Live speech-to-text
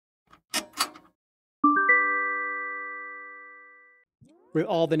With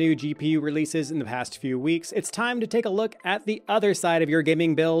all the new GPU releases in the past few weeks, it's time to take a look at the other side of your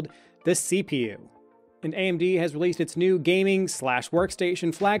gaming build, the CPU. And AMD has released its new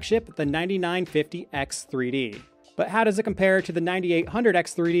gaming/workstation flagship, the 9950X3D. But how does it compare to the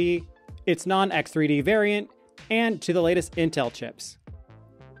 9800X3D, its non-X3D variant, and to the latest Intel chips?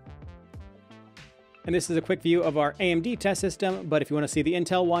 And this is a quick view of our AMD test system, but if you want to see the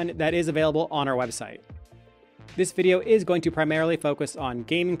Intel one, that is available on our website. This video is going to primarily focus on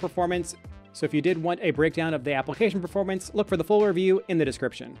gaming performance, so if you did want a breakdown of the application performance, look for the full review in the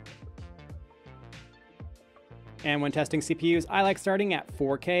description. And when testing CPUs, I like starting at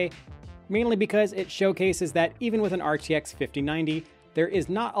 4K, mainly because it showcases that even with an RTX 5090, there is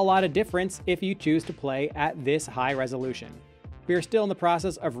not a lot of difference if you choose to play at this high resolution. We are still in the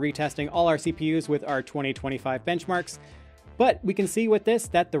process of retesting all our CPUs with our 2025 benchmarks, but we can see with this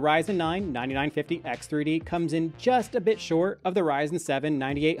that the Ryzen 9 9950X3D comes in just a bit short of the Ryzen 7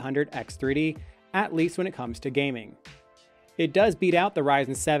 9800X3D, at least when it comes to gaming. It does beat out the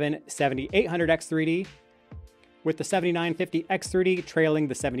Ryzen 7 7800X3D, with the 7950X3D trailing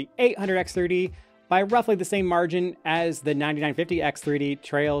the 7800X3D by roughly the same margin as the 9950X3D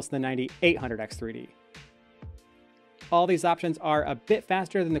trails the 9800X3D. All these options are a bit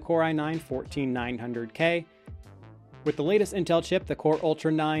faster than the Core i9 14900K, with the latest Intel chip, the Core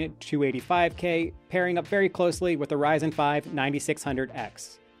Ultra 9 285K, pairing up very closely with the Ryzen 5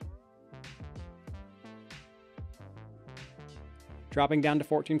 9600X. Dropping down to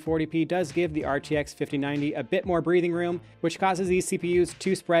 1440p does give the RTX 5090 a bit more breathing room, which causes these CPUs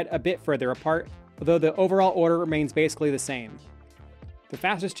to spread a bit further apart, although the overall order remains basically the same. The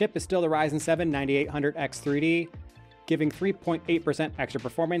fastest chip is still the Ryzen 7 9800X3D, giving 3.8% extra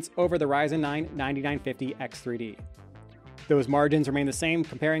performance over the Ryzen 9 9950X3D. Those margins remain the same,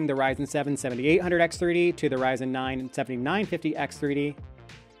 comparing the Ryzen 7 7800X3D to the Ryzen 9 7950X3D.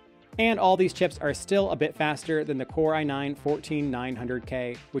 And all these chips are still a bit faster than the Core i9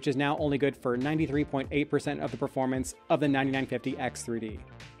 14900K, which is now only good for 93.8% of the performance of the 9950X3D.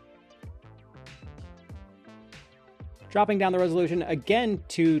 Dropping down the resolution again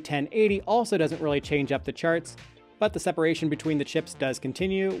to 1080 also doesn't really change up the charts, but the separation between the chips does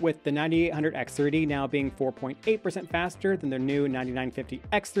continue, with the 9800X3D now being 4.8% faster than the new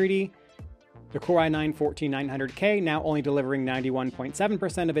 9950X3D. The Core i9 14900K now only delivering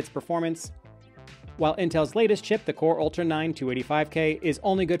 91.7% of its performance, while Intel's latest chip, the Core Ultra 9 285K, is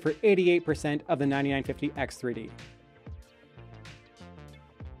only good for 88% of the 9950X3D.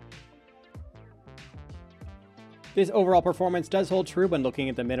 This overall performance does hold true when looking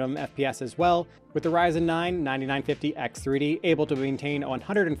at the minimum FPS as well, with the Ryzen 9 9950X3D able to maintain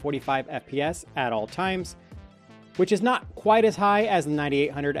 145 FPS at all times, which is not quite as high as the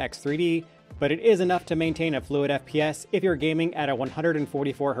 9800X3D, but it is enough to maintain a fluid FPS if you're gaming at a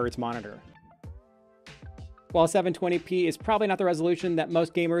 144Hz monitor. While 720p is probably not the resolution that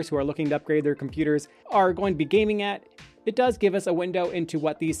most gamers who are looking to upgrade their computers are going to be gaming at, it does give us a window into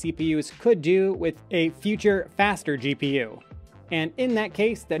what these CPUs could do with a future faster GPU. And in that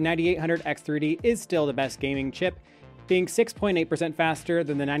case, the 9800X3D is still the best gaming chip, being 6.8% faster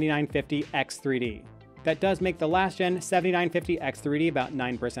than the 9950X3D. That does make the last gen 7950X3D about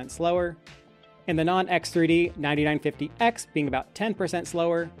 9% slower, and the non-X3D 9950X being about 10%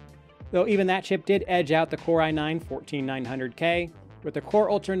 slower, though even that chip did edge out the Core i9 14900K, with the Core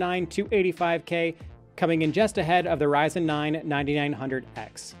Ultra 9 285K coming in just ahead of the Ryzen 9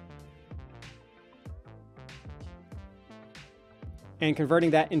 9900X. And converting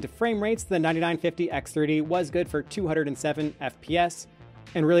that into frame rates, the 9950X3D was good for 207 FPS,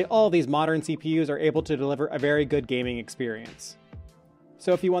 and really all of these modern CPUs are able to deliver a very good gaming experience.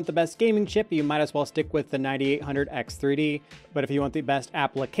 So if you want the best gaming chip, you might as well stick with the 9800X3D, but if you want the best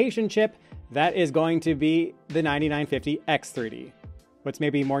application chip, that is going to be the 9950X3D. What's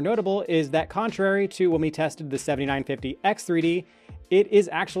maybe more notable is that contrary to when we tested the 7950X3D, it is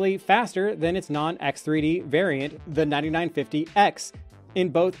actually faster than its non-X3D variant, the 9950X, in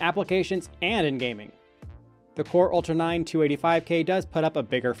both applications and in gaming. The Core Ultra 9 285K does put up a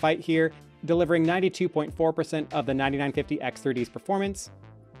bigger fight here, delivering 92.4% of the 9950X3D's performance,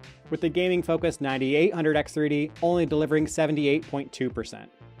 with the gaming-focused 9800X3D only delivering 78.2%.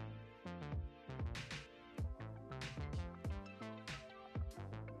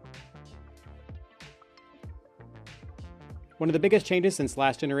 One of the biggest changes since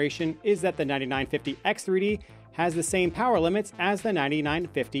last generation is that the 9950X3D has the same power limits as the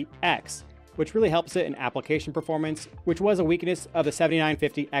 9950X, which really helps it in application performance, which was a weakness of the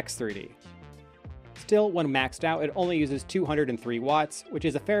 7950X3D. Still, when maxed out, it only uses 203 watts, which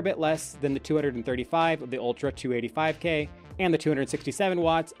is a fair bit less than the 235 of the Ultra 285K, and the 267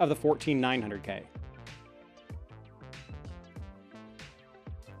 watts of the 14900K.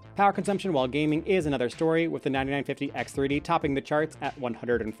 Power consumption while gaming is another story, with the 9950X3D topping the charts at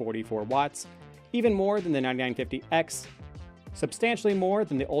 144 watts, even more than the 9950X, substantially more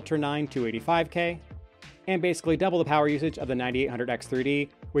than the Ultra 9 285K, and basically double the power usage of the 9800X3D,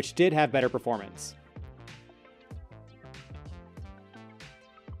 which did have better performance.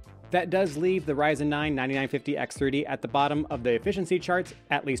 That does leave the Ryzen 9 9950X3D at the bottom of the efficiency charts,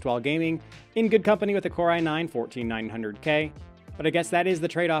 at least while gaming, in good company with the Core i9 14900K, but I guess that is the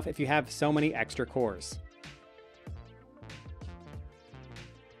trade-off if you have so many extra cores.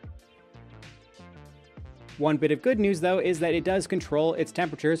 One bit of good news though is that it does control its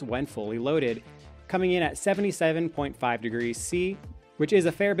temperatures when fully loaded, coming in at 77.5 degrees C, which is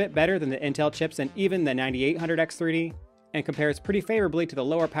a fair bit better than the Intel chips and even the 9800X3D, and compares pretty favorably to the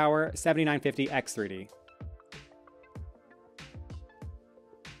lower power 7950X3D.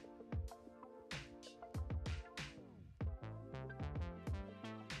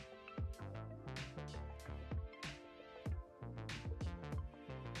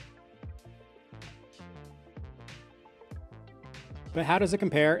 But how does it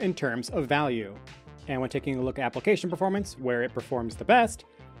compare in terms of value? And when taking a look at application performance, where it performs the best,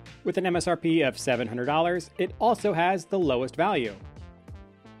 with an MSRP of $700, it also has the lowest value.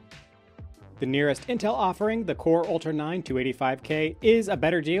 The nearest Intel offering, the Core Ultra 9 285K, is a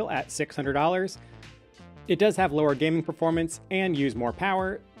better deal at $600. It does have lower gaming performance and use more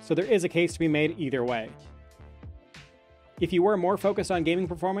power, so there is a case to be made either way. If you were more focused on gaming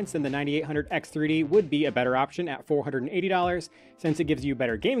performance, then the 9800X3D would be a better option at $480, since it gives you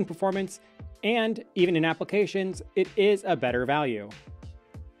better gaming performance, and even in applications, it is a better value.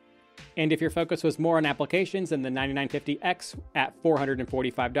 And if your focus was more on applications, then the 9950X at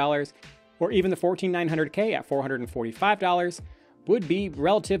 $445, or even the 14900K at $445, would be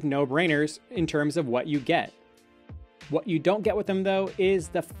relative no-brainers in terms of what you get. What you don't get with them though is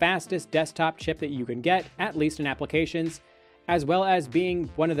the fastest desktop chip that you can get, at least in applications, as well as being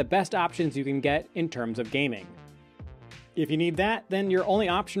one of the best options you can get in terms of gaming. If you need that, then your only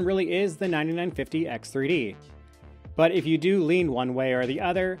option really is the 9950X3D. But if you do lean one way or the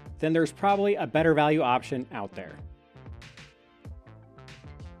other, then there's probably a better value option out there.